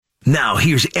Now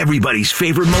here's everybody's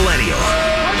favorite millennial,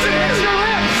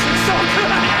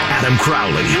 Adam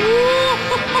Crowley,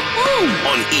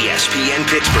 on ESPN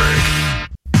Pittsburgh.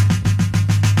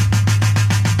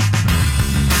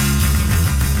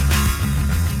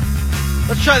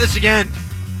 Let's try this again.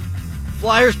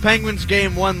 Flyers-Penguins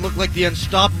Game 1 looked like the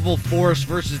unstoppable force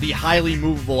versus the highly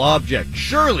movable object.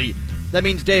 Surely, that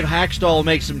means Dave Hackstall will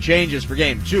make some changes for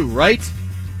Game 2, right?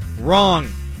 Wrong.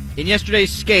 In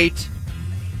yesterday's skate,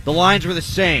 the lines were the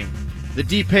same. The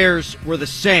D pairs were the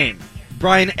same.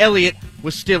 Brian Elliott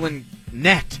was still in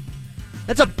net.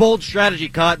 That's a bold strategy,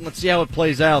 Cotton. Let's see how it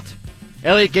plays out.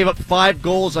 Elliott gave up 5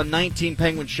 goals on 19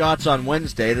 Penguin shots on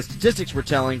Wednesday. The statistics were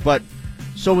telling, but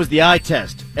so was the eye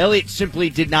test. Elliott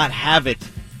simply did not have it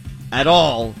at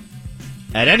all,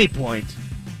 at any point,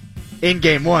 in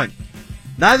Game 1.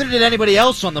 Neither did anybody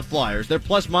else on the Flyers. Their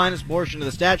plus-minus portion of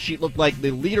the stat sheet looked like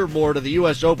the leaderboard of the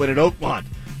U.S. Open at Oakmont.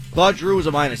 Claude Giroux was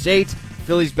a -8.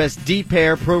 Philly's best D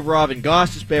pair, Provorov and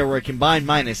Gostisbehere, were a combined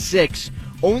 -6.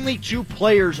 Only 2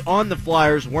 players on the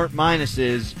Flyers weren't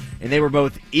minuses, and they were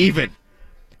both even.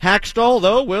 Hackstall,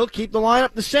 though, will keep the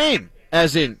lineup the same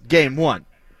as in Game 1.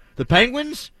 The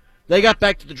Penguins, they got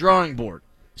back to the drawing board.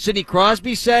 Sidney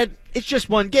Crosby said, it's just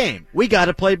one game. We got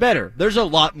to play better. There's a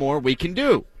lot more we can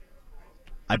do.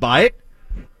 I buy it.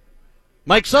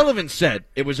 Mike Sullivan said,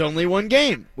 it was only one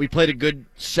game. We played a good,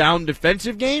 sound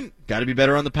defensive game. Got to be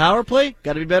better on the power play.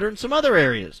 Got to be better in some other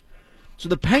areas. So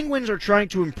the Penguins are trying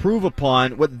to improve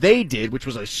upon what they did, which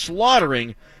was a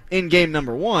slaughtering in game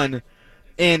number 1.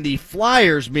 And the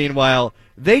Flyers, meanwhile,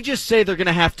 they just say they're going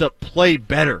to have to play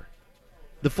better.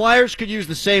 The Flyers could use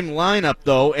the same lineup,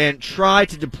 though, and try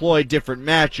to deploy different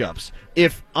matchups.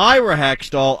 If I were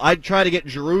Hackstall, I'd try to get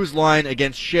Giroux's line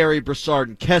against Sherry, Brassard,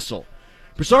 and Kessel.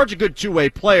 Brassard's a good two-way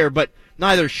player, but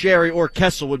neither Sherry or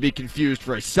Kessel would be confused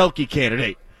for a Selke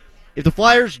candidate. If the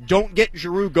Flyers don't get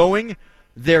Giroux going,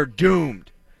 they're doomed.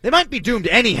 They might be doomed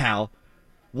anyhow.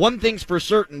 One thing's for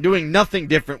certain, doing nothing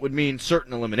different would mean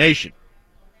certain elimination.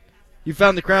 You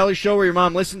found the Crowley Show where your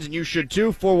mom listens, and you should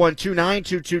too.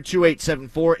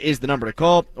 412-922-2874 is the number to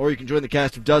call, or you can join the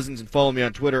cast of dozens and follow me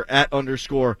on Twitter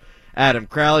 @_Adam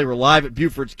Crowley. We're live at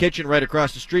Buford's Kitchen right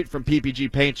across the street from PPG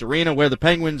Paints Arena, where the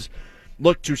Penguins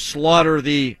look to slaughter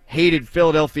the hated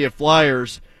Philadelphia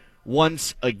Flyers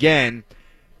once again.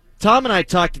 Tom and I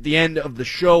talked at the end of the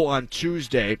show on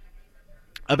Tuesday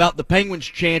about the Penguins'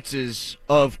 chances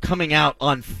of coming out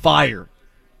on fire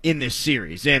in this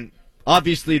series, and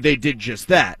obviously they did just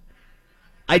that.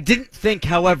 I didn't think,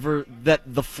 however, that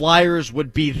the Flyers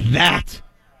would be that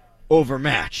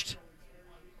overmatched.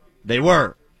 They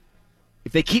were.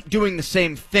 If they keep doing the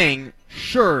same thing,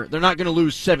 sure, they're not going to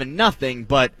lose 7-0,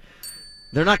 but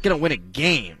they're not going to win a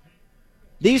game.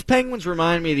 These Penguins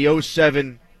remind me of the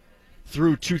 2007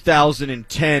 through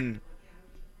 2010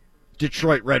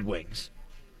 Detroit Red Wings.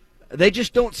 They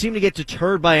just don't seem to get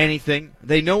deterred by anything.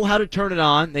 They know how to turn it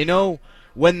on. They know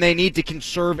when they need to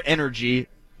conserve energy.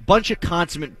 Bunch of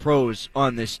consummate pros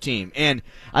on this team. And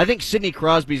I think Sidney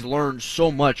Crosby's learned so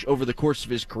much over the course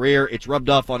of his career. It's rubbed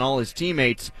off on all his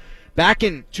teammates. Back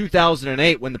in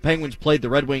 2008, when the Penguins played the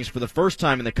Red Wings for the first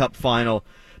time in the Cup final,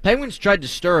 Penguins tried to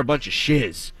stir a bunch of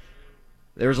shiz.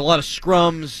 There was a lot of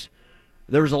scrums.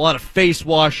 There was a lot of face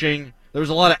washing. There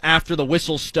was a lot of after the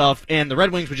whistle stuff. And the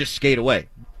Red Wings would just skate away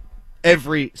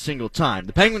every single time.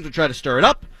 The Penguins would try to stir it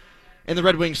up. And the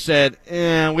Red Wings said, we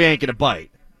ain't going to bite.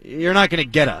 You're not going to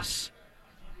get us.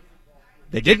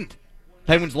 They didn't.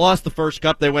 Penguins lost the first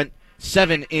cup. They went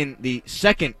 7 in the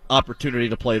second opportunity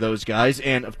to play those guys.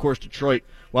 And, of course, Detroit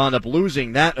wound up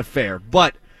losing that affair.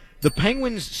 But the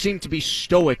Penguins seem to be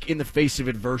stoic in the face of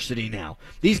adversity now.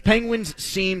 These Penguins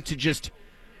seem to just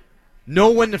know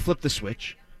when to flip the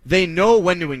switch. They know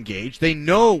when to engage. They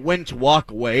know when to walk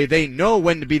away. They know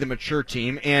when to be the mature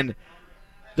team. And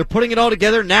they're putting it all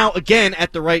together now, again,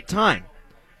 at the right time.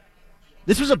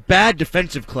 This was a bad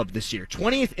defensive club this year.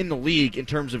 20th in the league in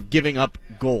terms of giving up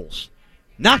goals.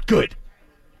 Not good.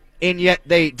 And yet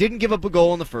they didn't give up a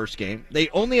goal in the first game. They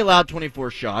only allowed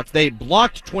 24 shots. They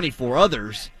blocked 24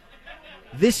 others.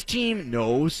 This team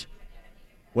knows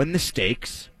when the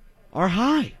stakes are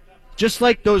high. Just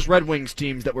like those Red Wings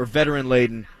teams that were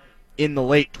veteran-laden in the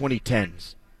late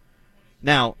 2010s.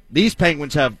 Now, these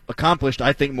Penguins have accomplished,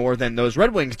 I think, more than those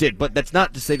Red Wings did, but that's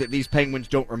not to say that these Penguins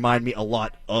don't remind me a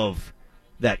lot of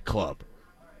that club.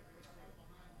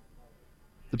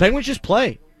 The Penguins just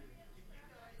play.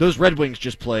 Those Red Wings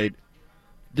just played.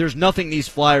 There's nothing these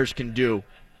Flyers can do,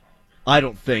 I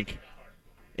don't think,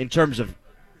 in terms of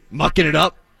mucking it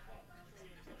up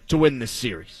to win this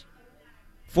series.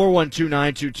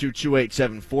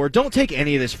 412-922-2874. Don't take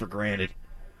any of this for granted.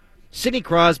 Sidney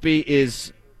Crosby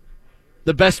is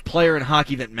the best player in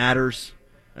hockey that matters.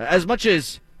 As much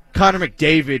as Connor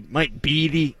McDavid might be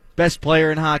the best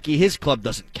player in hockey, his club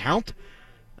doesn't count.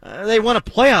 They won a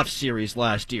playoff series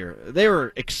last year. They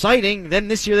were exciting. Then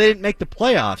this year they didn't make the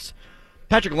playoffs.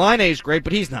 Patrick Laine is great,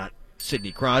 but he's not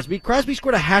Sidney Crosby. Crosby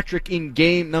scored a hat trick in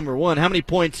game number 1. How many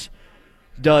points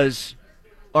does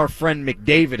our friend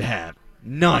McDavid have?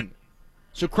 None.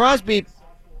 So Crosby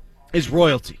is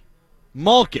royalty.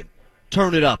 Malkin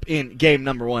turned it up in game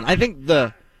number 1. I think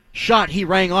the shot he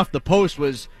rang off the post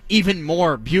was even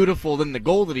more beautiful than the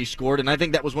goal that he scored, and I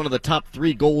think that was one of the top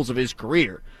 3 goals of his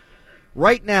career.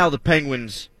 Right now, the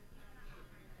Penguins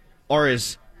are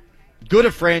as good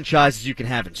a franchise as you can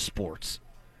have in sports.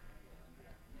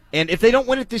 And if they don't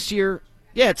win it this year,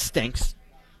 yeah, it stinks.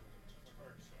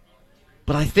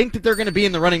 But I think that they're going to be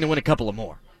in the running to win a couple of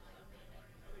more.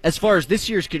 As far as this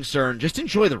year's concerned, just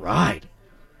enjoy the ride.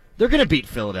 They're going to beat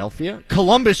Philadelphia.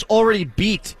 Columbus already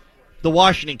beat the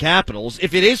Washington Capitals.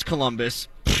 If it is Columbus,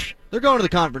 they're going to the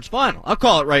conference final. I'll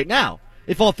call it right now.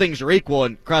 If all things are equal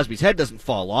and Crosby's head doesn't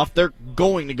fall off, they're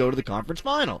going to go to the conference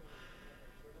final.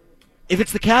 If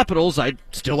it's the Capitals, I'd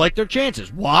still like their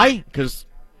chances. Why? Because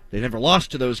they never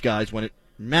lost to those guys when it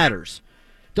matters.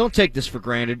 Don't take this for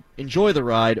granted. Enjoy the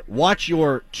ride. Watch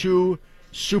your 2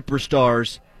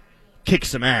 superstars kick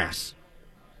some ass.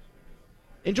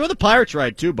 Enjoy the Pirates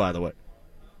ride, too, by the way.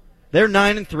 They're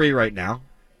 9-3 right now.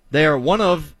 They are one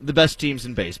of the best teams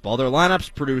in baseball. Their lineup's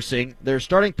producing. Their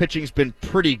starting pitching's been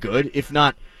pretty good, if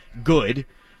not good.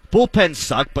 Bullpens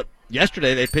suck, but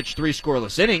yesterday they pitched 3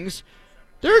 scoreless innings.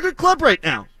 They're a good club right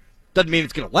now. Doesn't mean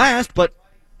it's going to last, but,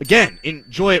 again,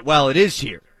 enjoy it while it is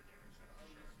here.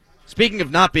 Speaking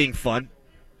of not being fun,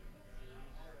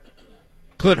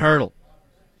 Clint Hurdle.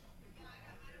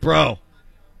 Bro,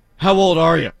 how old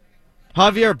are you?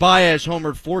 Javier Baez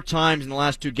homered 4 times in the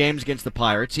last 2 games against the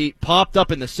Pirates. He popped up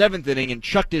in the 7th inning and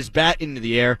chucked his bat into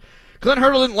the air. Clint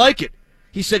Hurdle didn't like it.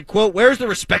 He said, quote, "Where's the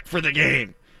respect for the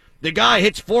game? The guy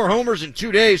hits 4 homers in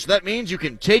 2 days, so that means you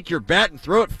can take your bat and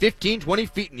throw it 15, 20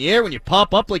 feet in the air when you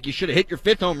pop up like you should have hit your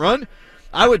 5th home run.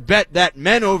 I would bet that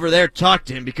men over there talk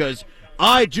to him because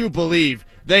I do believe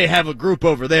they have a group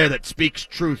over there that speaks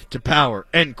truth to power,"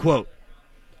 end quote.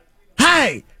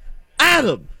 Hey,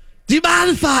 Adam, do you mind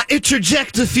if I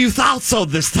interject a few thoughts on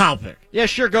this topic? Yeah,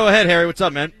 sure. Go ahead, Harry. What's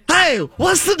up, man? Hey,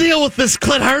 what's the deal with this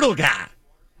Clint Hurdle guy?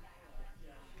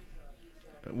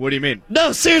 What do you mean?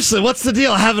 No, seriously, what's the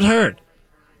deal? I haven't heard.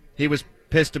 He was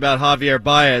pissed about Javier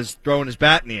Baez throwing his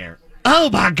bat in the air. Oh,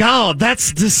 my God,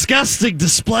 that's a disgusting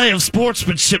display of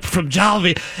sportsmanship from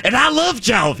Jalvi. And I love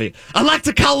Jalvi. I like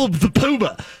to call him the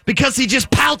Puma because he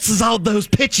just pounces on those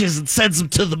pitches and sends them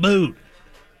to the moon.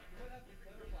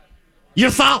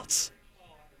 Your thoughts?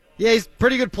 Yeah, he's a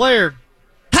pretty good player.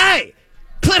 Hey,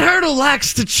 Clint Hurdle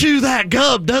likes to chew that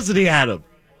gum, doesn't he, Adam?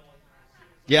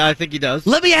 Yeah, I think he does.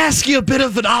 Let me ask you a bit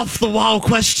of an off-the-wall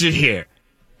question here.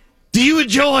 Do you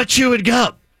enjoy chewing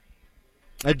gum?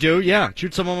 I do, yeah.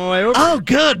 Chewed some on my way over. Oh,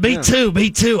 good. Me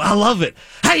too. I love it.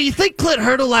 Hey, you think Clint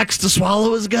Hurdle likes to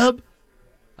swallow his gum?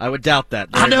 I would doubt that.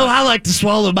 I know much. I like to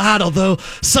swallow mine, although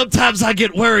sometimes I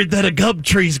get worried that a gum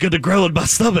tree's going to grow in my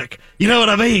stomach. You know what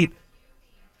I mean?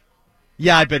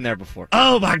 Yeah, I've been there before.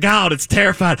 Oh, my God, it's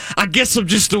terrifying. I guess I'm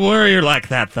just a worrier like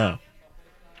that, though.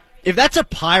 If that's a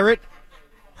Pirate,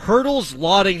 Hurdle's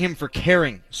lauding him for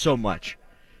caring so much.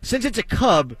 Since it's a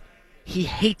Cub, he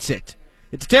hates it.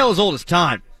 It's a tale as old as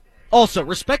time. Also,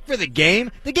 respect for the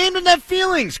game. The game doesn't have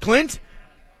feelings, Clint.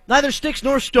 Neither sticks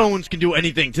nor stones can do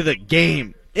anything to the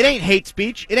game. It ain't hate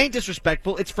speech. It ain't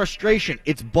disrespectful. It's frustration.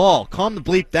 It's ball. Calm the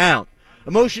bleep down.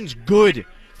 Emotion's good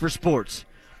for sports.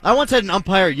 I once had an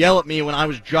umpire yell at me when I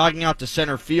was jogging out to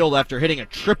center field after hitting a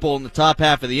triple in the top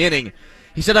half of the inning.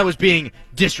 He said I was being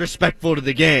disrespectful to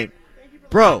the game.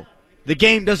 Bro, the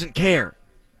game doesn't care.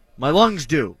 My lungs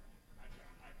do.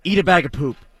 Eat a bag of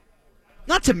poop.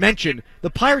 Not to mention, the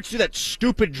Pirates do that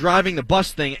stupid driving the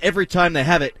bus thing every time they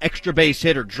have an extra base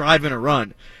hit or drive in a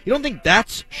run. You don't think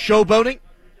that's showboating?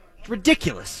 It's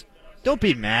ridiculous. Don't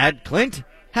be mad, Clint.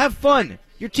 Have fun.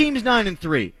 Your team's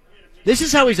 9-3. This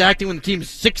is how he's acting when the team's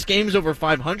 6 games over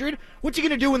 500? What's he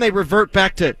going to do when they revert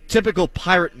back to typical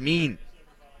Pirate mean?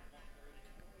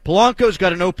 Polanco's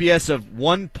got an OPS of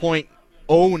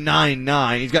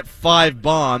 1.099. He's got 5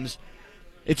 bombs.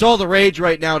 It's all the rage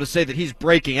right now to say that he's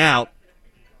breaking out.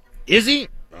 Is he?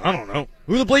 I don't know.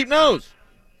 Who the bleep knows?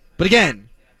 But again,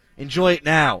 enjoy it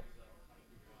now.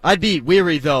 I'd be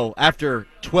weary, though, after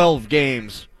 12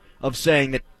 games of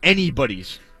saying that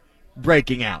anybody's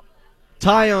breaking out.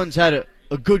 Taillon's had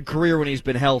a good career when he's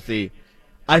been healthy.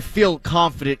 I feel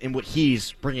confident in what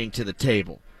he's bringing to the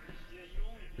table.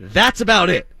 That's about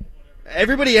it.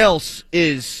 Everybody else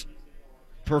is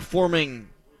performing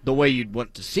the way you'd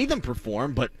want to see them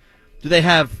perform, but do they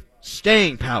have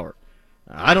staying power?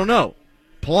 I don't know.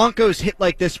 Polanco's hit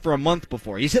like this for a month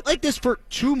before. He's hit like this for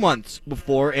 2 months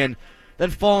before and then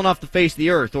fallen off the face of the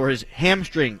earth, or his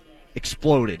hamstring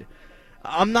exploded.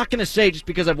 I'm not going to say just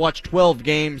because I've watched 12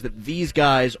 games that these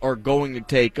guys are going to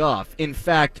take off. In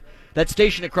fact, that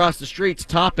station across the street's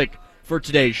topic for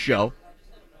today's show,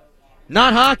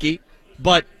 not hockey,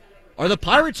 but are the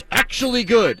Pirates actually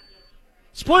good?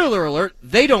 Spoiler alert,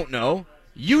 they don't know.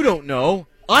 You don't know.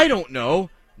 I don't know.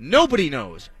 Nobody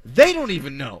knows. They don't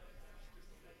even know.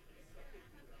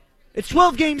 It's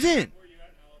 12 games in.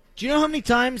 Do you know how many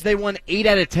times they won 8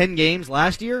 out of 10 games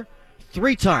last year?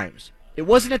 3 times. It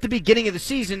wasn't at the beginning of the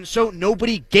season, so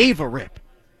nobody gave a rip.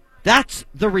 That's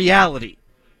the reality.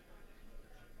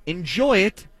 Enjoy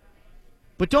it,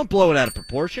 but don't blow it out of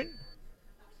proportion.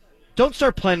 Don't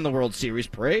start planning the World Series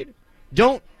parade.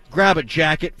 Don't grab a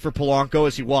jacket for Polanco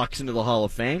as he walks into the Hall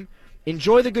of Fame.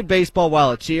 Enjoy the good baseball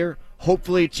while it's here.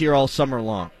 Hopefully it's here all summer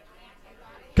long.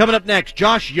 Coming up next,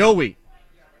 Josh Yohe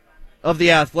of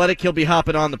The Athletic. He'll be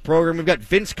hopping on the program. We've got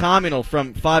Vince Communal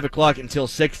from 5 o'clock until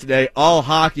 6 today. All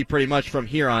hockey pretty much from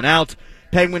here on out.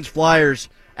 Penguins Flyers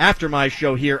after my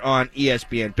show here on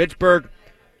ESPN Pittsburgh.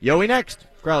 Yohe next.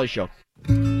 Crowley Show.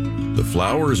 The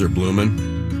flowers are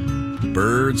blooming.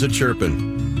 Birds are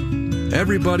chirping.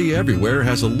 Everybody everywhere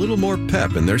has a little more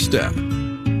pep in their step.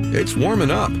 It's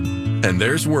warming up, and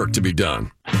there's work to be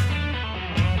done.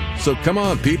 So come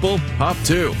on, people, hop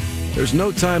to. There's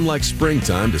no time like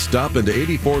springtime to stop into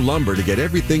 84 Lumber to get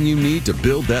everything you need to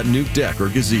build that new deck or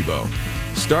gazebo.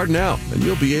 Start now, and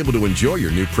you'll be able to enjoy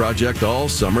your new project all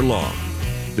summer long.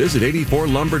 Visit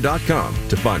 84lumber.com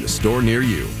to find a store near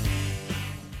you.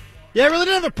 Yeah, I really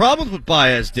didn't have a problem with what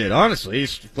Baez did, honestly.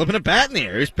 He's flipping a bat in the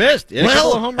air. He's pissed. He had a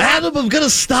couple of home runs. Adam, I'm going to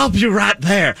stop you right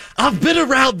there. I've been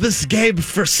around this game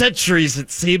for centuries, it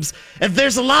seems, and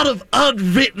there's a lot of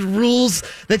unwritten rules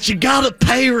that you got to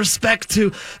pay respect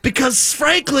to because,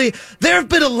 frankly, there have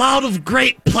been a lot of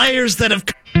great players that have...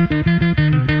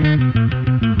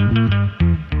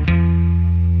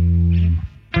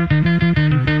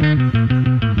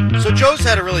 So Joe's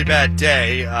had a really bad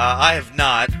day. I have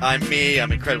not. I'm me.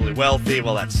 I'm incredibly wealthy.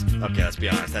 Well, that's okay. Let's be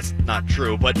honest. That's not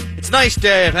true. But it's a nice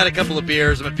day. I've had a couple of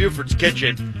beers. I'm at Buford's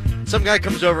Kitchen. Some guy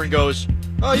comes over and goes,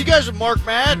 "Oh, you guys are Mark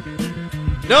Mad?"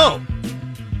 No,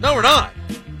 we're not.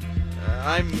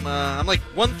 I'm like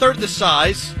 1/3 the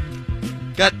size.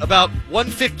 Got about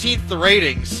 1/15 the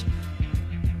ratings.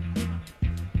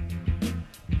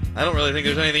 I don't really think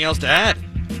there's anything else to add.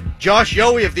 Josh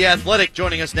Yohe of The Athletic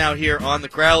joining us now here on the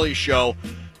Crowley Show.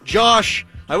 Josh,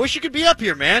 I wish you could be up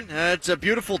here, man. It's a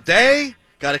beautiful day.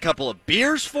 Got a couple of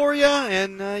beers for you,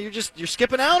 and you're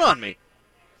skipping out on me.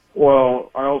 Well,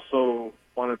 I also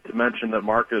wanted to mention that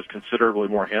Mark is considerably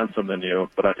more handsome than you,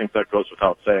 but I think that goes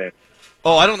without saying.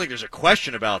 Oh, I don't think there's a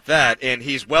question about that. And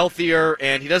he's wealthier,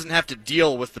 and he doesn't have to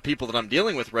deal with the people that I'm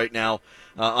dealing with right now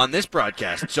on this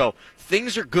broadcast. So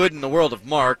things are good in the world of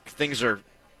Mark. Things are...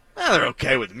 they're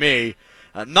okay with me.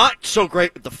 Not so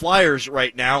great with the Flyers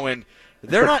right now, and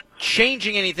they're not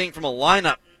changing anything from a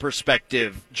lineup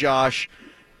perspective, Josh.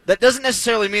 That doesn't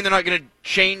necessarily mean they're not going to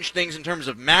change things in terms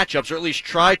of matchups, or at least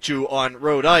try to on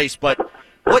road ice, but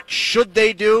what should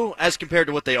they do as compared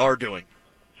to what they are doing?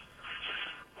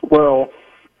 Well,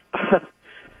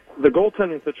 the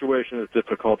goaltending situation is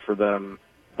difficult for them.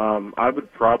 I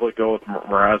would probably go with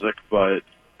Mrazek, but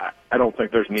I don't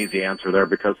think there's an easy answer there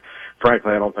because,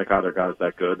 frankly, I don't think either guy's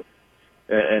that good.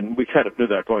 And we kind of knew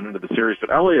that going into the series.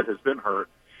 But Elliott has been hurt,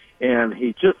 and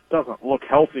he just doesn't look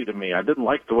healthy to me. I didn't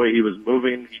like the way he was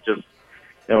moving. He just,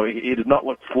 he did not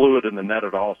look fluid in the net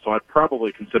at all. So I'd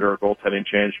probably consider a goaltending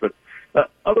change. But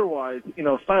otherwise,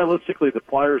 stylistically, the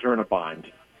Flyers are in a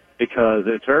bind because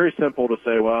it's very simple to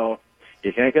say, well,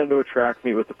 you can't get into a track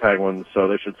meet with the Penguins, so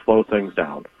they should slow things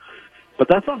down. But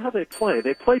that's not how they play.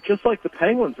 They play just like the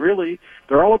Penguins, really.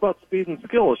 They're all about speed and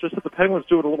skill. It's just that the Penguins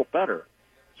do it a little better.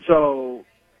 So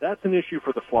that's an issue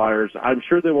for the Flyers. I'm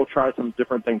sure they will try some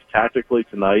different things tactically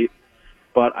tonight,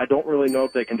 but I don't really know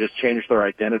if they can just change their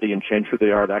identity and change who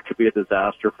they are. That could be a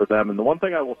disaster for them. And the one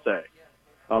thing I will say,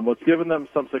 what's given them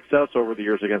some success over the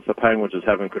years against the Penguins is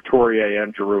having Couturier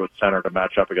and Giroux at center to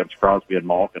match up against Crosby and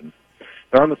Malkin.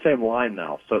 They're on the same line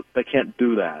now, so they can't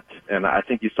do that. And I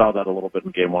think you saw that a little bit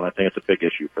in Game 1. I think it's a big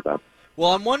issue for them.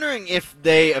 Well, I'm wondering if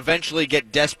they eventually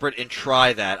get desperate and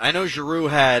try that. I know Giroux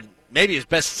had maybe his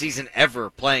best season ever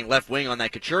playing left wing on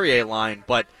that Couturier line,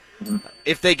 but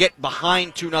if they get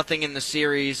behind 2-0 in the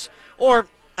series, or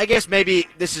I guess maybe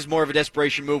this is more of a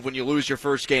desperation move when you lose your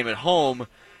first game at home,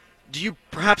 do you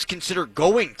perhaps consider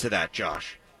going to that,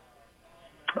 Josh?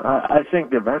 I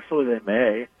think eventually they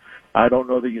may. I don't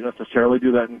know that you necessarily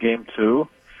do that in Game 2.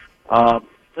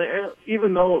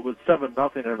 Even though it was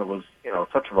 7-0 and it was,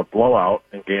 such of a blowout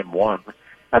in Game 1,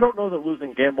 I don't know that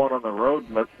losing Game 1 on the road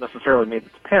necessarily means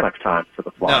it's panic time for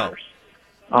the Flyers.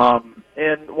 No.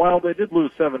 And while they did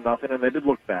lose 7-0 and they did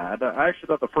look bad, I actually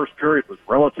thought the first period was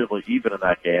relatively even in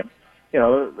that game. They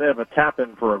have a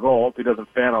tap-in for a goal. If he doesn't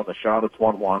fan on the shot, it's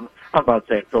 1-1. I'm not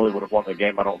saying Philly would have won the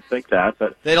game. I don't think that.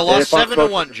 But they'd have lost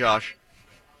 7-1, Josh.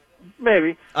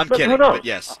 Maybe. I'm but kidding, who knows? but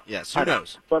yes, who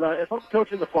knows? But if I'm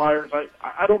coaching the Flyers,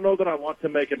 I don't know that I want to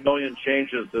make a million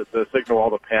changes to signal all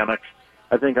the panic.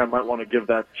 I think I might want to give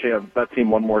that team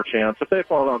one more chance. If they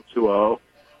fall down 2-0,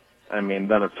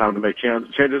 then it's time to make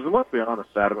changes. And let's be honest,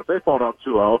 Adam, if they fall down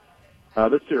 2-0,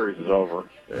 this series is over.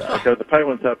 Because the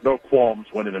Penguins have no qualms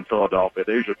winning in Philadelphia.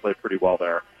 They usually play pretty well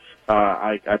there.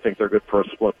 I think they're good for a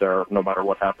split there, no matter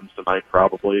what happens tonight,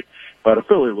 probably. But if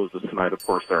Philly loses tonight, of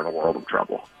course, they're in a world of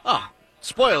trouble. Oh,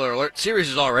 spoiler alert, series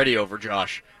is already over,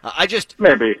 Josh.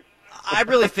 Maybe. I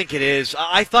really think it is.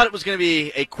 I thought it was going to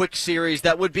be a quick series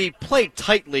that would be played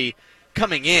tightly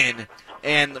coming in,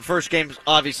 and the first game's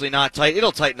obviously not tight.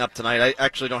 It'll tighten up tonight. I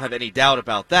actually don't have any doubt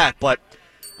about that, but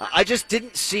I just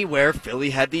didn't see where Philly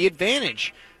had the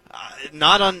advantage.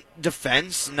 Not on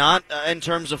defense, not in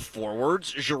terms of forwards.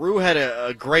 Giroux had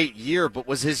a great year, but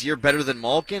was his year better than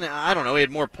Malkin? I don't know. He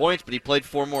had more points, but he played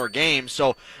 4 more games.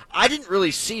 So I didn't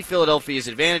really see Philadelphia's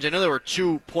advantage. I know they were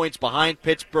 2 points behind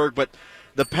Pittsburgh, but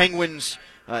the Penguins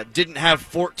didn't have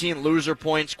 14 loser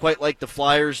points quite like the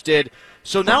Flyers did.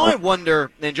 So now I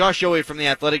wonder, and Josh Yohe from The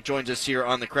Athletic joins us here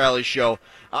on the Crowley Show,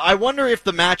 I wonder if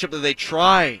the matchup that they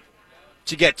try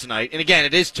to get tonight, and again,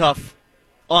 it is tough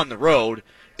on the road,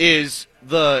 is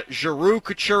the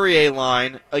Giroux-Couturier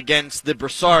line against the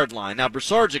Brassard line. Now,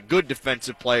 Brassard's a good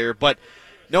defensive player, but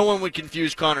no one would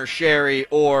confuse Connor Sherry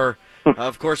or,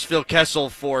 of course, Phil Kessel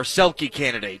for Selke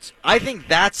candidates. I think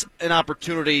that's an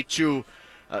opportunity to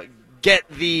get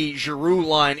the Giroux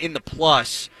line in the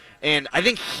plus, and I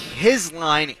think his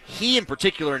line, he in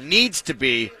particular, needs to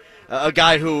be a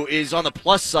guy who is on the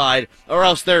plus side, or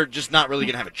else they're just not really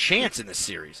going to have a chance in this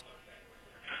series.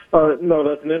 No,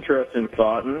 that's an interesting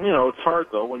thought. And, it's hard,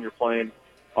 though, when you're playing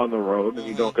on the road and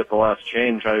you don't get the last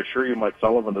change. I assure you Mike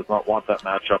Sullivan does not want that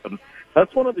matchup. And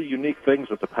that's one of the unique things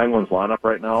with the Penguins lineup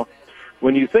right now.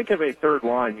 When you think of a third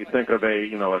line, you think of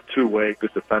a two-way,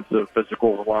 good defensive,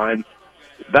 physical line.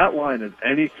 That line is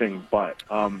anything but.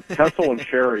 Kessel and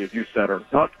Sherry, as you said, are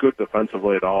not good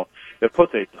defensively at all. It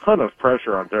puts a ton of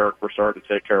pressure on Derek Brassard to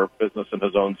take care of business in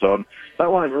his own zone.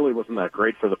 That line really wasn't that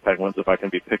great for the Penguins, if I can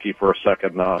be picky for a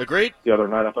second. Agreed. The other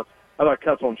night, I thought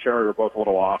Kessel and Sherry were both a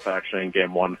little off, actually, in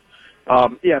Game 1.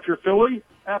 If you're Philly,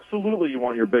 absolutely you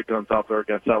want your big guns out there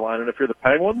against that line. And if you're the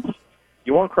Penguins,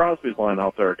 you want Crosby's line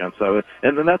out there against that.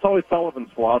 And then that's always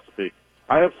Sullivan's philosophy.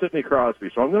 I have Sidney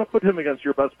Crosby, so I'm going to put him against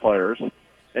your best players.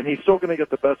 And he's still going to get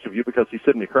the best of you because he's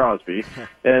Sidney Crosby.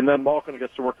 And then Malkin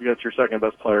gets to work against your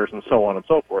second-best players and so on and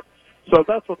so forth. So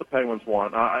that's what the Penguins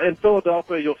want. In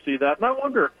Philadelphia, you'll see that. And I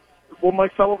wonder, will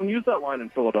Mike Sullivan use that line in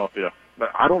Philadelphia?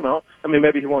 I don't know.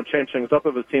 Maybe he won't change things up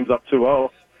if his team's up 2-0.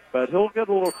 But he'll get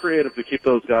a little creative to keep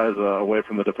those guys away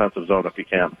from the defensive zone if he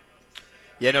can.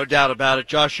 Yeah, no doubt about it.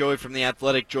 Josh Yohe from The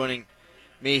Athletic joining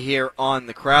me here on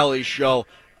the Crowley Show.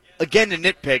 Again, to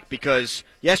nitpick, because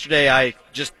yesterday I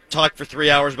just talked for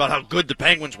 3 hours about how good the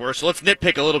Penguins were, so let's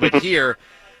nitpick a little bit here.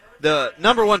 The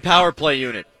number 1 power play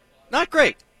unit, not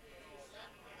great.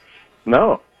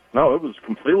 No, it was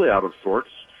completely out of sorts.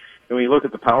 And when you look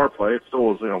at the power play, it still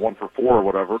was 1 for 4 or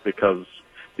whatever, because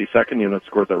the second unit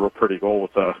scored that real pretty goal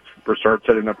with Brassard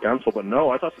setting up Gensel. But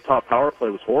no, I thought the top power play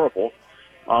was horrible.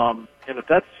 And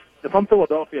if I'm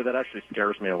Philadelphia, that actually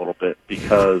scares me a little bit,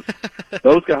 because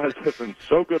those guys have been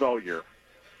so good all year.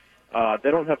 They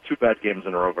don't have 2 bad games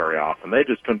in a row very often. They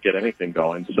just couldn't get anything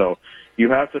going. So you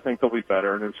have to think they'll be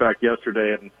better. And in fact,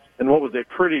 yesterday, and what was a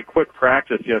pretty quick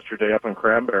practice yesterday up in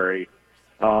Cranberry,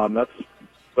 that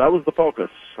was the focus.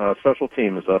 Special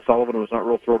teams. Sullivan was not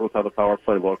real thrilled with how the power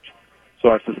play looked. So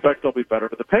I suspect they'll be better.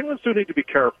 But the Penguins do need to be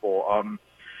careful.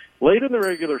 Late in the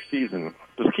regular season,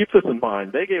 just keep this in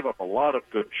mind, they gave up a lot of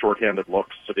good shorthanded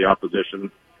looks to the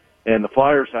opposition, and the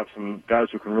Flyers have some guys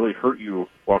who can really hurt you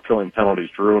while killing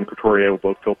penalties. Giroux and Couturier will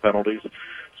both kill penalties.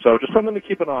 So just something to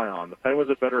keep an eye on. The Penguins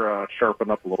had better sharpen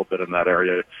up a little bit in that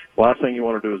area. The last thing you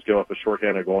want to do is give up a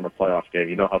shorthanded goal in a playoff game.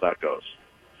 You know how that goes.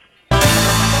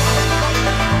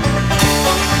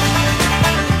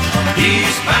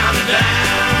 Eastbound and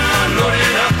down,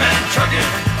 loaded up and trucking.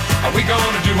 Are we going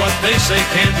to do what what they say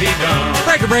can't be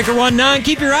done. Breaker 19,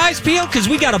 keep your eyes peeled because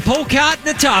we got a polecat and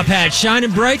a top hat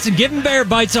shining brights and giving bear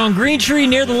bites on Green Tree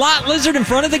near the Lot Lizard in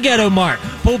front of the Ghetto Mart.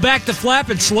 Pull back the flap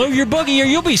and slow your boogie or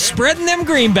you'll be spreading them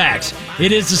greenbacks.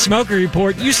 It is the Smoker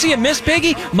Report. You see a Miss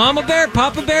Piggy, Mama Bear,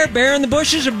 Papa Bear, bear in the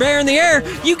bushes, or bear in the air,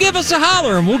 you give us a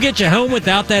holler and we'll get you home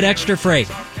without that extra freight.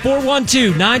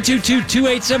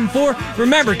 412-922-2874.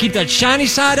 Remember, keep that shiny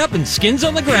side up and skins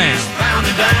on the ground.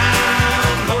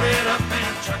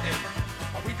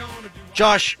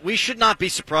 Josh, we should not be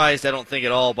surprised, I don't think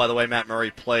at all, by the way Matt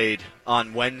Murray played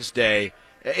on Wednesday.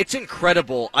 It's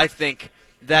incredible, I think,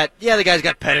 that, the guy's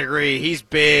got pedigree. He's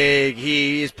big.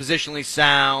 He is positionally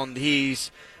sound. He's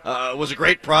was a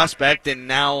great prospect, and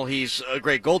now he's a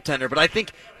great goaltender. But I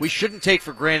think we shouldn't take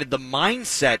for granted the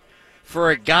mindset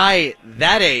for a guy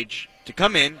that age to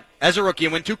come in as a rookie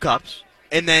and win 2 cups,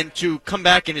 and then to come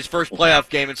back in his first playoff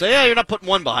game and say, you're not putting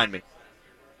one behind me.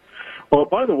 Well,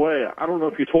 by the way, I don't know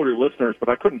if you told your listeners, but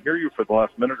I couldn't hear you for the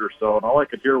last minute or so, and all I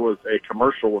could hear was a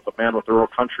commercial with a man with a real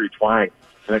country twang,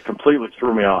 and it completely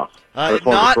threw me off.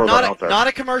 Not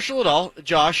a commercial at all,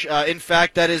 Josh. In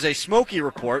fact, that is a Smokey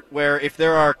Report, where if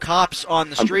there are cops on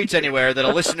the streets anywhere that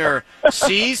a listener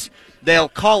sees, they'll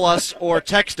call us or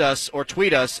text us or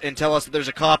tweet us and tell us that there's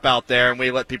a cop out there, and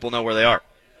we let people know where they are.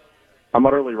 I'm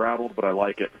utterly rattled, but I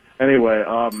like it. Anyway,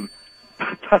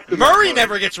 Murray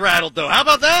never gets rattled, though. How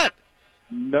about that?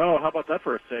 No, how about that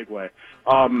for a segue?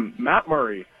 Matt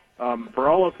Murray, for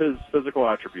all of his physical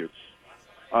attributes,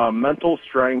 mental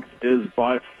strength is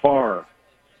by far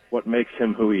what makes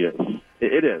him who he is.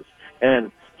 It is.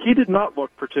 And he did not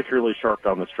look particularly sharp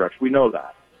down the stretch. We know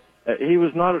that. He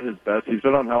was not at his best. He's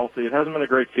been unhealthy. It hasn't been a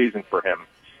great season for him.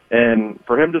 And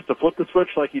for him just to flip the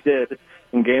switch like he did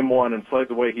in Game 1 and play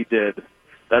the way he did,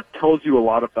 that tells you a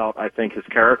lot about, I think, his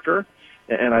character.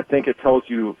 And I think it tells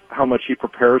you how much he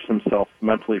prepares himself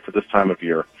mentally for this time of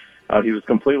year. He was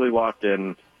completely locked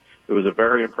in. It was a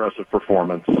very impressive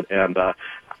performance. And I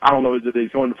don't know that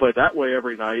he's going to play that way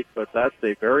every night, but that's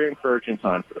a very encouraging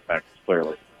sign for the Penguins,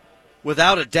 clearly.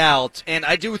 Without a doubt, and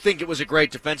I do think it was a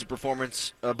great defensive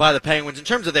performance by the Penguins in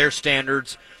terms of their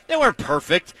standards. They weren't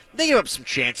perfect. They gave up some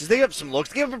chances. They gave up some looks.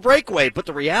 They gave up a breakaway. But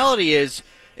the reality is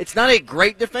it's not a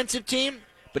great defensive team,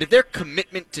 but if their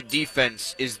commitment to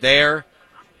defense is there,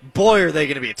 boy, are they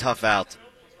going to be a tough out.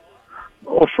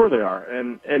 Well, sure they are,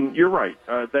 and you're right.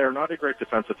 They're not a great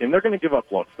defensive team. They're going to give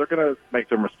up looks. They're going to make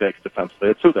their mistakes defensively.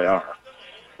 It's who they are.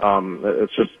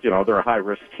 It's just, they're a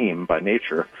high-risk team by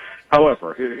nature.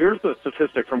 However, here's the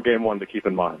statistic from Game 1 to keep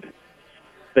in mind.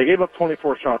 They gave up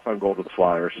 24 shots on goal to the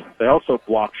Flyers. They also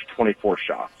blocked 24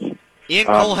 shots. Ian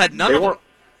Cole had none of them.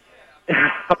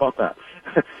 How about that?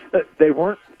 They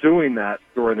weren't doing that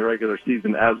during the regular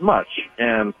season as much,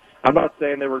 and I'm not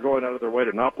saying they were going out of their way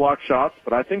to not block shots,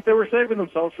 but I think they were saving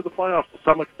themselves for the playoffs to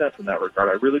some extent in that regard.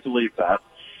 I really believe that.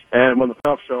 And when the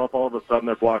playoffs show up, all of a sudden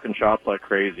they're blocking shots like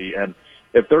crazy. And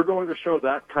if they're going to show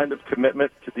that kind of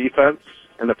commitment to defense,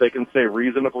 and if they can stay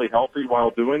reasonably healthy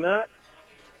while doing that,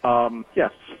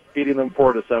 yes, beating them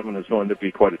 4-7 is going to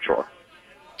be quite a chore.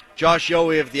 Josh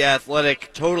Yohe of The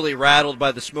Athletic, totally rattled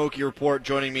by the Smokey Report,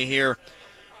 joining me here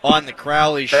on the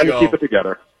Crowley Show. And to keep it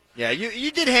together. Yeah,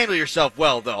 you did handle yourself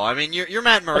well, though. I mean, you're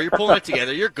Matt Murray. You're pulling it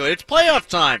together. You're good. It's playoff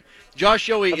time. Josh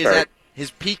Yohe is at his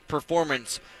peak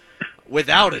performance,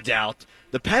 without a doubt.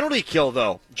 The penalty kill,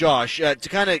 though, Josh, to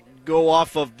kind of go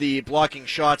off of the blocking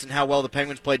shots and how well the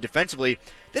Penguins played defensively,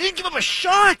 they didn't give up a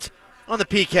shot on the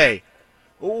PK.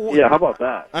 Yeah, how about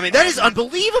that? I mean, that is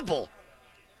unbelievable.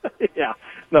 Yeah,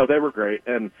 no, they were great,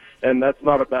 and that's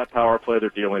not a bad power play they're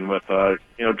dealing with.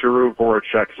 Giroux,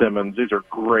 Voracek, Simmons, these are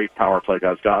great power play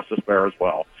guys. Gostisbehere as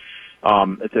well.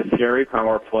 It's a scary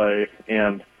power play,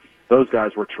 and those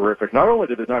guys were terrific. Not only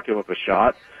did they not give up a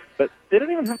shot, but they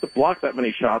didn't even have to block that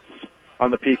many shots on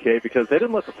the PK because they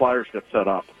didn't let the Flyers get set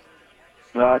up.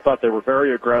 I thought they were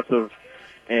very aggressive,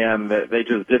 and they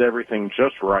just did everything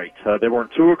just right. They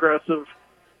weren't too aggressive,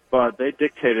 but they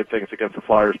dictated things against the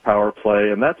Flyers' power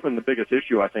play, and that's been the biggest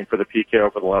issue, I think, for the PK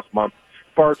over the last month.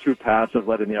 Far too passive,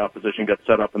 letting the opposition get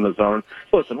set up in the zone.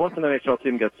 Listen, once an NHL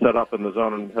team gets set up in the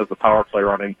zone and has the power play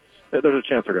running, there's a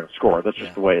chance they're going to score. That's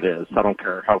just the way it is. I don't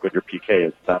care how good your PK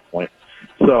is at that point.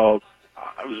 So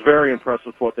I was very impressed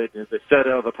with what they did. They set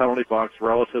out of the penalty box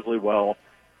relatively well.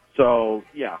 So,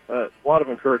 yeah, a lot of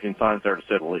encouraging signs there, to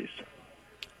say the least.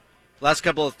 Last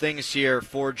couple of things here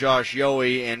for Josh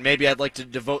Yohe, and maybe I'd like to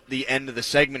devote the end of the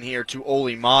segment here to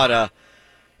Olli Maatta,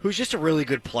 who's just a really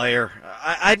good player.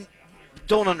 I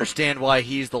don't understand why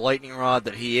he's the lightning rod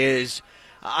that he is.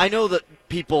 I know that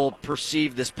people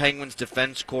perceive this Penguins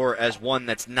defense core as one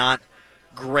that's not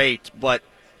great, but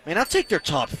Man, I'll take their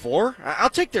top 4. I'll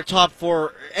take their top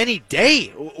 4 any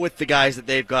day with the guys that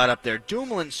they've got up there.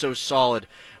 Dumoulin's so solid.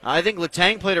 I think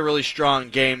Letang played a really strong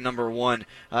game, number 1.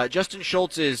 Justin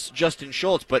Schultz is Justin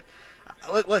Schultz, but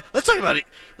let's talk about it.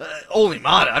 Ole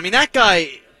Mata. I mean, that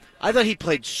guy, I thought he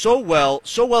played so well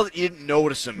that you didn't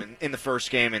notice him in the first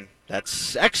game, and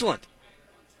that's excellent.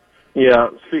 Yeah,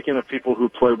 speaking of people who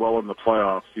play well in the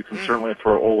playoffs, you can certainly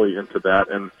throw Ole into that.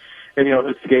 And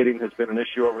his skating has been an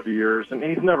issue over the years, and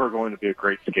he's never going to be a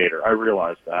great skater. I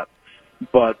realize that.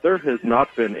 But there has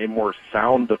not been a more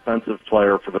sound defensive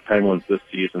player for the Penguins this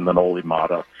season than Ole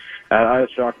Mata. And I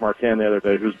asked Jacques Martin the other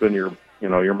day, who's been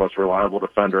your most reliable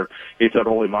defender. He said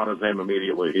Ole Mata's name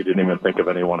immediately. He didn't even think of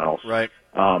anyone else. Right.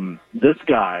 This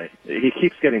guy, he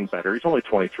keeps getting better. He's only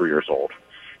 23 years old.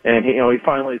 And he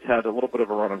finally has had a little bit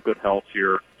of a run of good health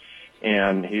here.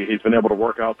 And he's been able to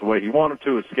work out the way he wanted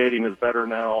to. His skating is better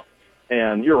now.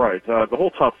 And you're right. The whole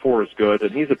top 4 is good,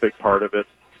 and he's a big part of it.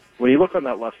 When you look on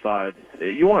that left side,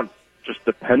 you want just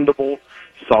dependable,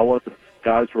 solid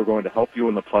guys who are going to help you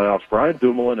in the playoffs. Brian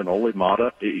Dumoulin and Ole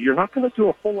Mata, you're not going to do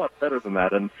a whole lot better than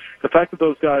that. And the fact that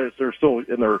those guys are still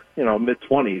in their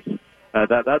mid-20s,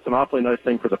 that's an awfully nice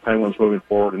thing for the Penguins moving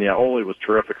forward. And, yeah, Ole was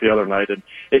terrific the other night. And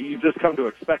you just come to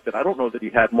expect it. I don't know that he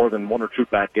had more than 1 or 2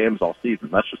 bad games all season.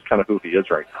 That's just kind of who he is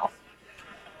right now.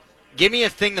 Give me a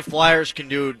thing the Flyers can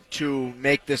do to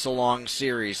make this a long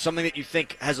series, something that you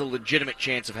think has a legitimate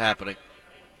chance of happening.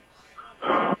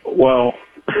 Well,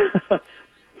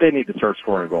 they need to start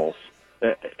scoring goals.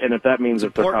 And if that means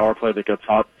it's their power play that gets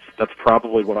hot, that's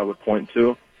probably what I would point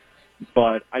to.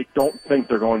 But I don't think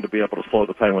they're going to be able to slow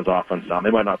the Penguins' offense down. They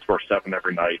might not score 7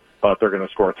 every night, but they're going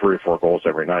to score 3 or 4 goals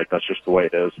every night. That's just the way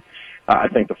it is. I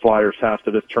think the Flyers have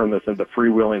to just turn this into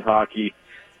freewheeling hockey,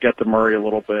 get to Murray a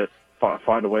little bit,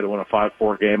 find a way to win a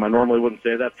 5-4 game. I normally wouldn't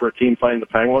say that for a team playing the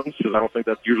Penguins because I don't think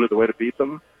that's usually the way to beat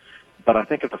them. But I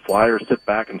think if the Flyers sit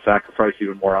back and sacrifice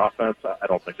even more offense, I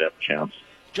don't think they have a chance.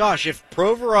 Josh, if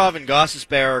Provorov and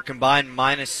Gostisbehere are combined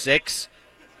 -6,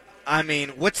 I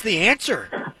mean, what's the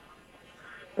answer?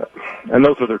 And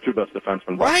those are their 2 best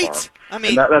defensemen by far. I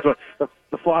mean, that's what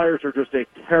the Flyers are, just a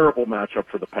terrible matchup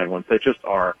for the Penguins. They just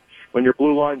are. When your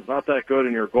blue line's not that good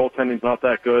and your goaltending's not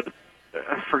that good,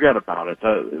 forget about it.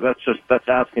 That's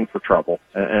asking for trouble.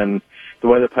 And the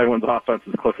way the Penguins' offense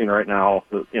is clicking right now,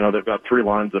 they've got 3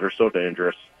 lines that are so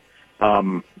dangerous.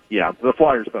 The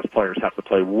Flyers' best players have to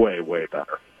play way, way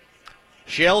better.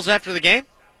 Shales after the game?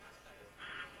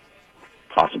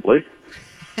 Possibly.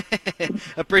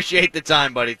 Appreciate the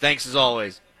time, buddy. Thanks as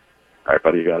always. All right,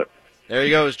 buddy, you got it. There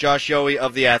he goes, Josh Yohe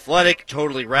of The Athletic,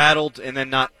 totally rattled, and then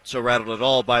not so rattled at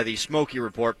all by the Smokey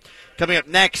report. Coming up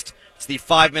next, it's the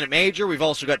 5-minute major. We've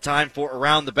also got time for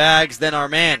Around the Bags. Then our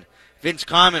man, Vince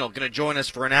Cominal, going to join us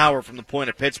for an hour from the point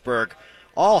of Pittsburgh.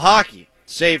 All hockey,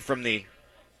 save from the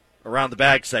Around the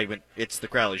Bag segment. It's the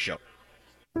Crowley Show.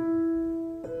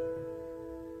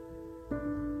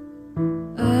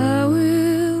 I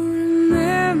will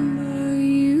remember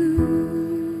you.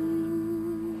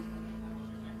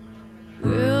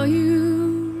 Will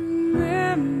you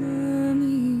remember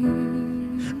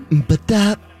me?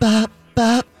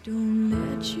 Ba-da-ba-ba. Don't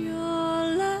let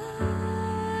your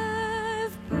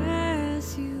life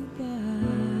pass you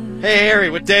by. Hey,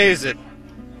 Harry, what day is it?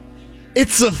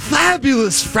 It's a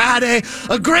fabulous Friday,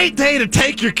 a great day to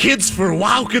take your kids for a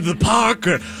walk in the park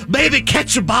or maybe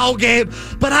catch a ball game,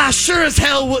 but I sure as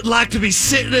hell wouldn't like to be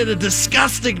sitting in a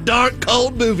disgusting, dark,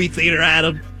 cold movie theater,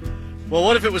 Adam. Well,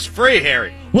 what if it was free,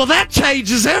 Harry? Well, that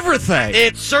changes everything.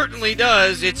 It certainly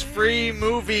does. It's Free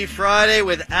Movie Friday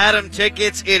with Adam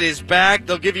Tickets. It is back.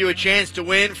 They'll give you a chance to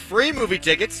win free movie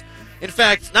tickets. In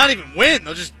fact, not even win.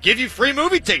 They'll just give you free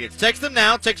movie tickets. Text them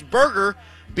now. Text BURGER,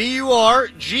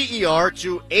 BURGER,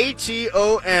 to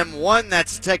ATOM1.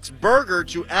 That's text BURGER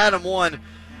to Adam1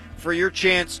 for your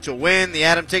chance to win the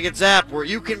Adam Tickets app, where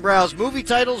you can browse movie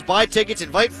titles, buy tickets,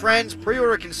 invite friends,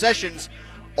 pre-order concessions,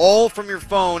 all from your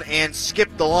phone, and skip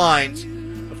the lines.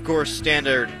 Of course,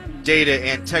 standard data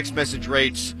and text message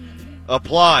rates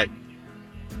apply.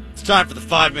 It's time for the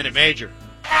 5-minute major.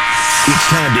 It's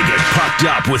time to get pucked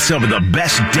up with some of the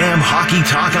best damn hockey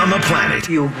talk on the planet.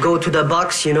 You go to the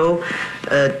box,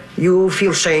 you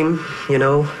feel shame,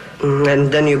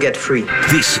 and then you get free.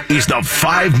 This is the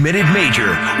 5-minute major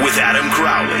with Adam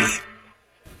Crowley.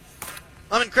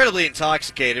 I'm incredibly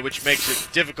intoxicated, which makes it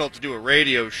difficult to do a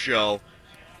radio show.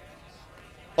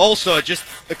 Also, it just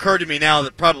occurred to me now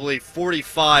that probably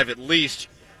 45 at least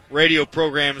radio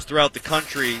programs throughout the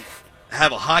country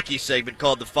have a hockey segment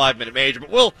called the 5-minute major, but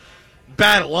we'll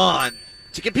battle on.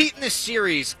 To compete in this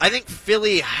series, I think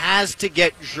Philly has to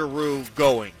get Giroux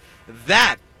going.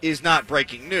 That is not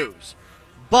breaking news.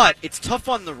 But it's tough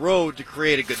on the road to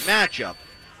create a good matchup.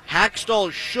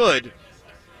 Hackstall should,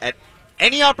 at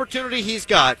any opportunity he's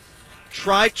got,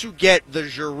 try to get the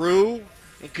Giroux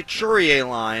and Couturier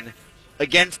line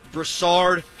against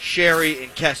Brassard, Sherry,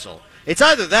 and Kessel. It's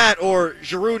either that or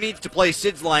Giroux needs to play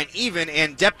Sid's line even,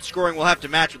 and depth scoring will have to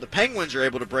match what the Penguins are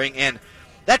able to bring, and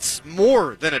that's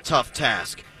more than a tough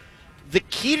task. The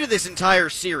key to this entire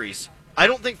series, I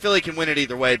don't think Philly can win it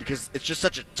either way because it's just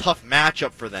such a tough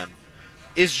matchup for them,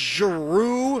 is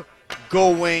Giroux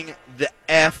going the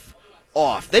F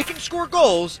off. They can score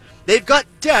goals. They've got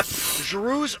depth.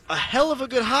 Giroux's a hell of a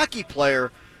good hockey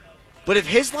player, but if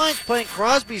his line's playing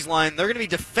Crosby's line, they're going to be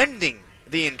defending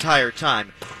the entire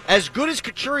time. As good as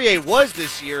Couturier was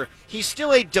this year, he's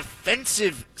still a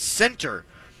defensive center.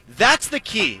 That's the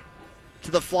key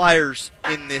to the Flyers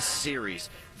in this series.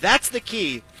 That's the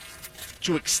key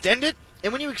to extend it,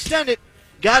 and when you extend it,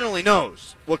 God only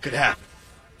knows what could happen.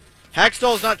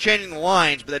 Hackstall's not changing the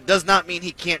lines, but that does not mean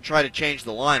he can't try to change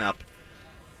the lineup.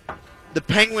 The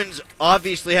Penguins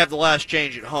obviously have the last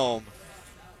change at home.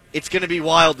 It's going to be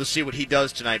wild to see what he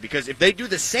does tonight, because if they do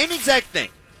the same exact thing,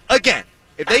 again,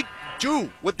 if they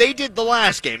do what they did the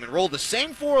last game and roll the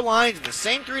same 4 lines and the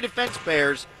same 3 defense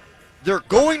pairs, they're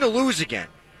going to lose again.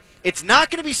 It's not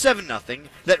going to be 7-0.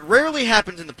 That rarely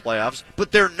happens in the playoffs,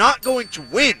 but they're not going to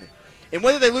win. And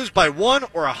whether they lose by 1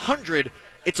 or 100,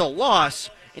 it's a loss.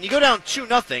 And you go down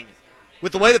 2-0.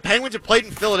 With the way the Penguins have played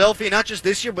in Philadelphia, not just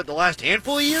this year, but the last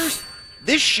handful of years,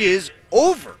 this shiz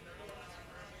over.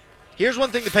 Here's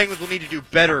one thing the Penguins will need to do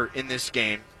better in this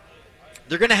game.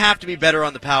 They're going to have to be better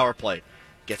on the power play.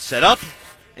 Get set up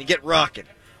and get rocking.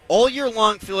 All year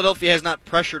long, Philadelphia has not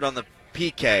pressured on the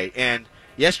PK, and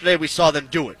yesterday we saw them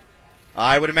do it.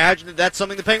 I would imagine that that's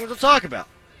something the Penguins will talk about.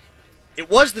 It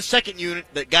was the second unit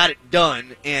that got it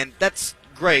done, and that's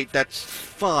great, that's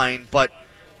fine, but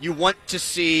you want to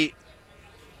see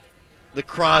the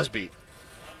Crosby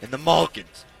and the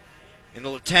Malkins and the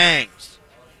Letangs.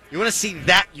 You want to see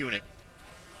that unit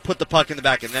put the puck in the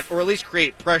back of the net, or at least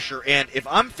create pressure. And if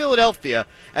I'm Philadelphia,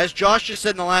 as Josh just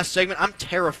said in the last segment, I'm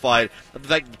terrified of the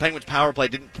fact that the Penguins' power play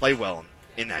didn't play well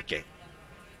in that game.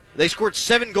 They scored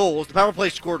 7 goals. The power play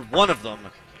scored 1 of them.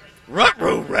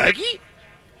 Ruh-roh, Raggy!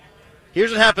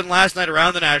 Here's what happened last night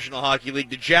around the National Hockey League.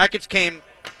 The Jackets came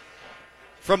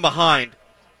from behind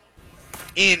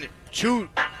in 2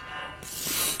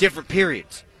 different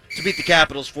periods to beat the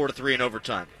Capitals 4-3 in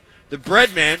overtime. The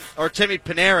Breadman, Artemi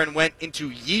Panarin, went into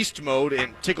yeast mode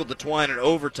and tickled the twine in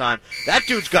overtime. That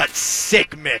dude's got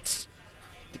sick mitts.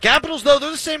 The Capitals, though,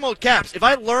 they're the same old Caps. If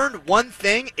I learned one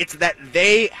thing, it's that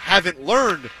they haven't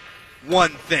learned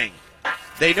one thing.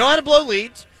 They know how to blow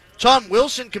leads. Tom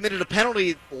Wilson committed a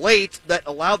penalty late that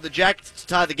allowed the Jackets to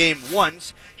tie the game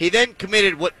once. He then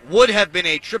committed what would have been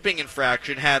a tripping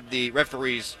infraction had the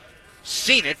referees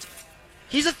seen it.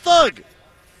 He's a thug.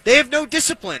 They have no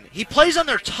discipline. He plays on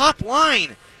their top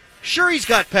line. Sure, he's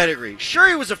got pedigree. Sure,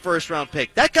 he was a first-round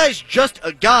pick. That guy's just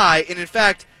a guy, and in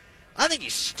fact, I think he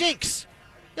stinks.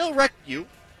 He'll wreck you.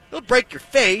 He'll break your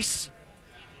face.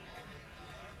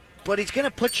 But he's going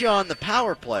to put you on the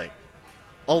power play.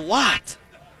 A lot.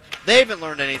 They haven't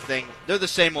learned anything. They're the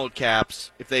same old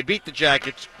Caps. If they beat the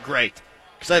Jackets, great.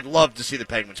 Because I'd love to see the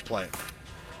Penguins play.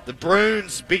 The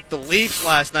Bruins beat the Leafs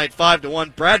last night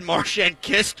 5-1. Brad Marchand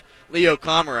kissed Leo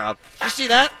Komarov. Did you see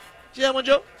that? See that one,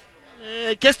 Joe?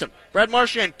 Kissed him. Brad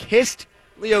Marchand kissed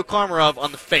Leo Komarov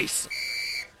on the face.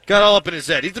 Got all up in his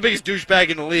head. He's the biggest douchebag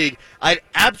in the league. I'd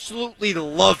absolutely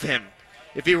love him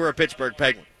if he were a Pittsburgh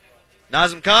Penguin.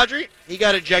 Nazem Kadri, he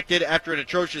got ejected after an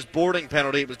atrocious boarding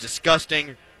penalty. It was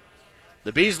disgusting.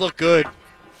 The Bees look good.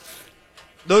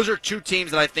 Those are 2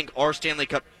 teams that I think are Stanley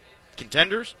Cup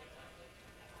contenders.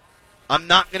 I'm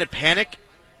not going to panic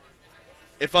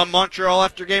if I'm Montreal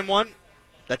after game 1.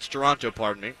 That's Toronto,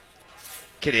 pardon me.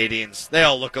 Canadians, they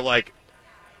all look alike.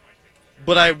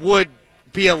 But I would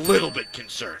be a little bit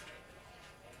concerned.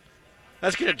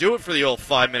 That's going to do it for the old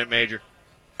 5-minute major.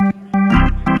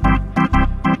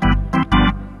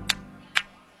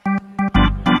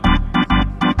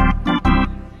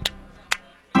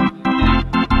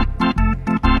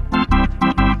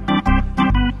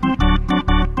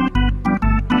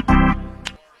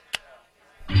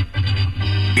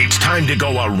 It's time to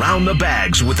go around the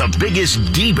bags with the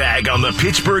biggest D-bag on the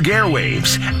Pittsburgh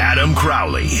airwaves, Adam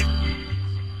Crowley.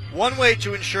 One way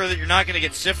to ensure that you're not going to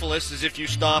get syphilis is if you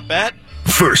stop at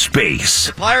first base.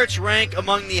 The Pirates rank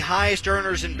among the highest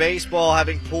earners in baseball,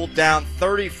 having pulled down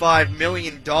 $35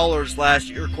 million last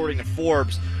year, according to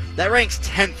Forbes. That ranks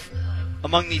 10th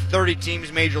among the 30 teams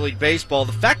in Major League Baseball.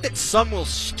 The fact that some will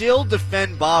still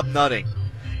defend Bob Nutting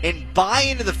and buy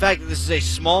into the fact that this is a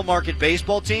small market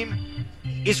baseball team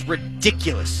is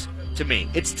ridiculous to me.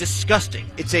 It's disgusting.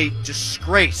 It's a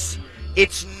disgrace.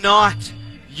 It's not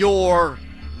your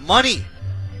money.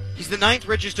 He's the 9th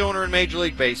richest owner in Major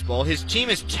League Baseball. His team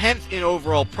is 10th in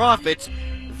overall profits.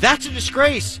 That's a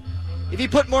disgrace. If he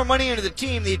put more money into the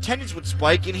team, the attendance would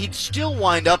spike and he'd still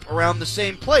wind up around the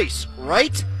same place,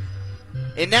 right?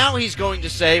 And now he's going to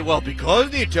say, well, because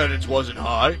the attendance wasn't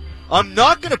high, I'm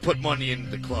not going to put money into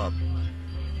the club.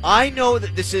 I know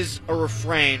that this is a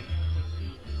refrain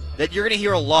that you're going to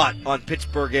hear a lot on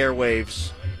Pittsburgh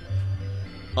airwaves.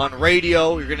 On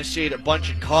radio, you're going to see it a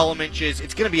bunch in column inches.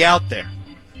 It's going to be out there.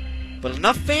 But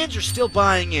enough fans are still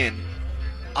buying in.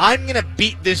 I'm going to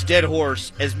beat this dead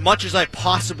horse as much as I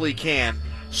possibly can.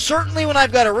 Certainly when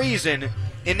I've got a reason.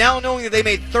 And now knowing that they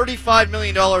made $35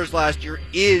 million last year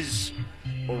is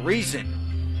a reason.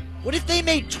 What if they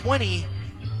made 20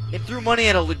 and threw money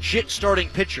at a legit starting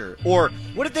pitcher? Or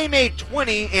what if they made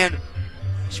 20 and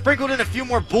sprinkled in a few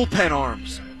more bullpen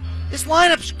arms? This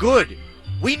lineup's good.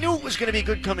 We knew it was going to be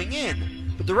good coming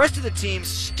in. But the rest of the team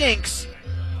stinks.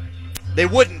 They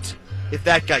wouldn't if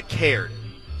that guy cared.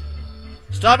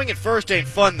 Stopping at first ain't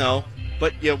fun, though,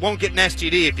 but you won't get an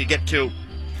STD if you get to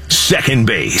second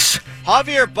base.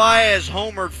 Javier Baez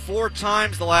homered 4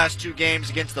 times the last 2 games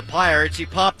against the Pirates. He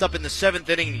popped up in the 7th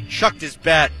inning and he chucked his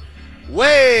bat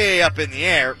way up in the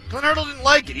air. Clint Hurdle didn't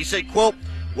like it. He said, quote,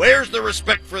 "Where's the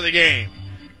respect for the game?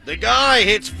 The guy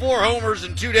hits 4 homers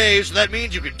in 2 days, so that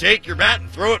means you can take your bat and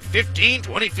throw it 15,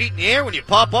 20 feet in the air when you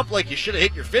pop up like you should have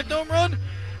hit your 5th home run?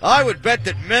 I would bet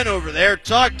that men over there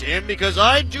talk to him because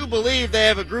I do believe they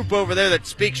have a group over there that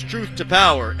speaks truth to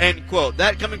power." End quote.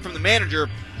 That coming from the manager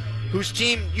whose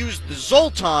team used the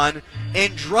Zoltan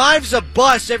and drives a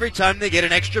bus every time they get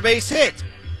an extra base hit.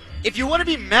 If you want to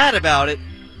be mad about it,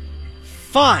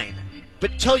 fine,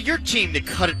 but tell your team to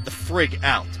cut it the frig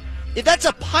out. If that's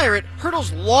a Pirate,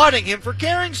 Hurdle's lauding him for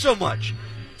caring so much.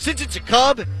 Since it's a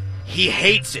Cub, he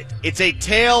hates it. It's a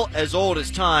tale as old as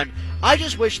time. I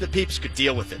just wish the peeps could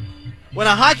deal with it. When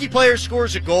a hockey player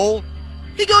scores a goal,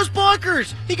 he goes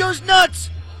bonkers. He goes nuts.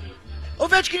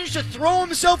 Ovechkin used to throw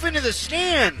himself into the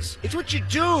stands. It's what you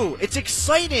do. It's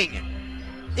exciting.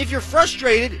 If you're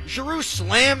frustrated, Giroux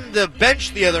slammed the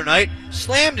bench the other night,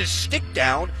 slammed his stick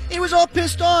down, and he was all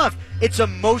pissed off. It's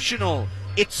emotional.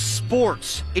 It's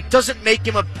sports. It doesn't make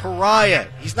him a pariah.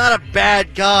 He's not a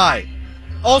bad guy.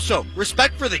 Also,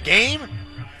 respect for the game?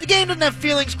 The game doesn't have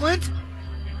feelings, Clint.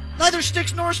 Neither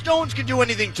sticks nor stones can do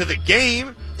anything to the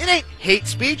game. It ain't hate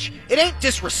speech. It ain't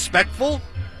disrespectful.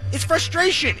 It's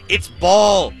frustration. It's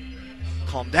ball.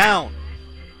 Calm down.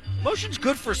 Emotion's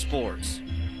good for sports.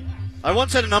 I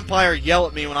once had an umpire yell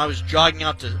at me when I was jogging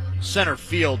out to center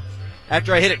field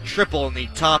after I hit a triple in the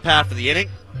top half of the inning.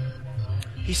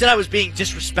 He said I was being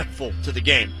disrespectful to the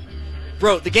game.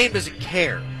 Bro, the game doesn't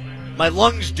care. My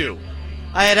lungs do.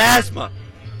 I had asthma.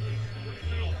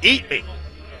 Eat me.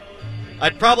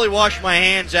 I'd probably wash my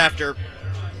hands after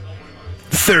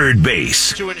third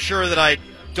base to ensure that I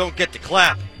don't get to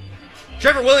clap.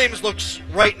 Trevor Williams looks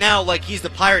right now like he's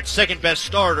the Pirates' second-best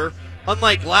starter.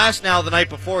 Unlike Glasnow the night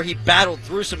before, he battled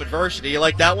through some adversity. You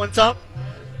like that one, Tom?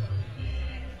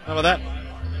 How about that?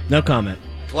 No comment.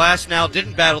 Glasnow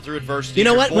didn't battle through adversity. You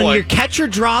know what? Boy. When your catcher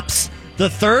drops the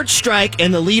third strike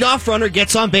and the leadoff runner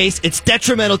gets on base, it's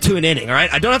detrimental to an inning, all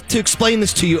right? I don't have to explain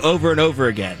this to you over and over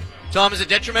again. Tom, is it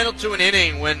detrimental to an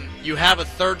inning when you have a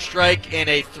third strike and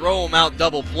a throw-em-out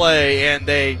double play and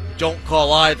they don't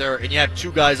call either and you have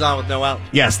 2 guys on with no out?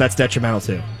 Yes, that's detrimental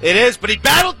too. It is, but he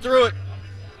battled through it.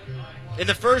 In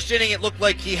the first inning, it looked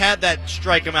like he had that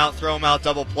strike-em-out, throw-em-out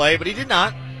double play, but he did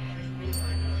not.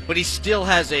 But he still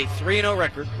has a 3-0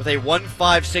 record with a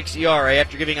 1.56 ERA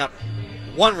after giving up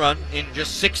 1 run in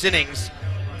just 6 innings,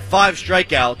 5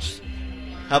 strikeouts.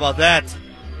 How about that?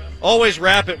 Always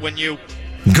wrap it when you...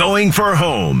 going for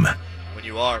home. When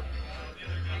you are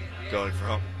going for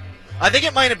home. I think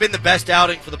it might have been the best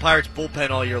outing for the Pirates bullpen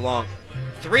all year long.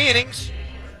 3 innings,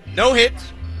 no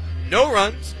hits, no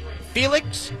runs.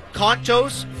 Felix,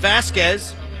 Contos,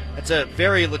 Vasquez, that's a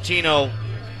very Latino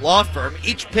law firm,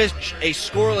 each pitched a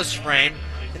scoreless frame,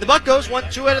 and the Buccos won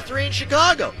 2 out of 3 in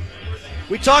Chicago.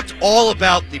 We talked all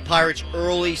about the Pirates'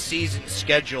 early season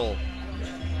schedule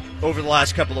over the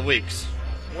last couple of weeks.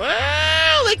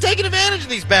 Well, they've taken advantage of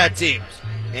these bad teams,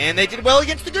 and they did well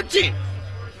against the good team.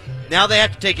 Now they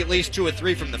have to take at least 2 or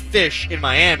 3 from the Fish in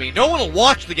Miami. No one will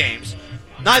watch the games,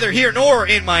 neither here nor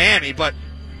in Miami, but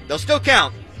they'll still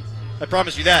count. I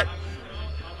promise you that.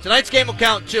 Tonight's game will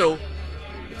count, too.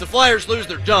 If the Flyers lose,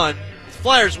 they're done. If the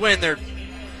Flyers win, they're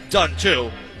done, too.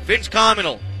 Vince Common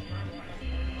will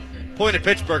Point of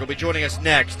Pittsburgh will be joining us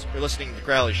next. You're listening to the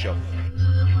Crowley Show.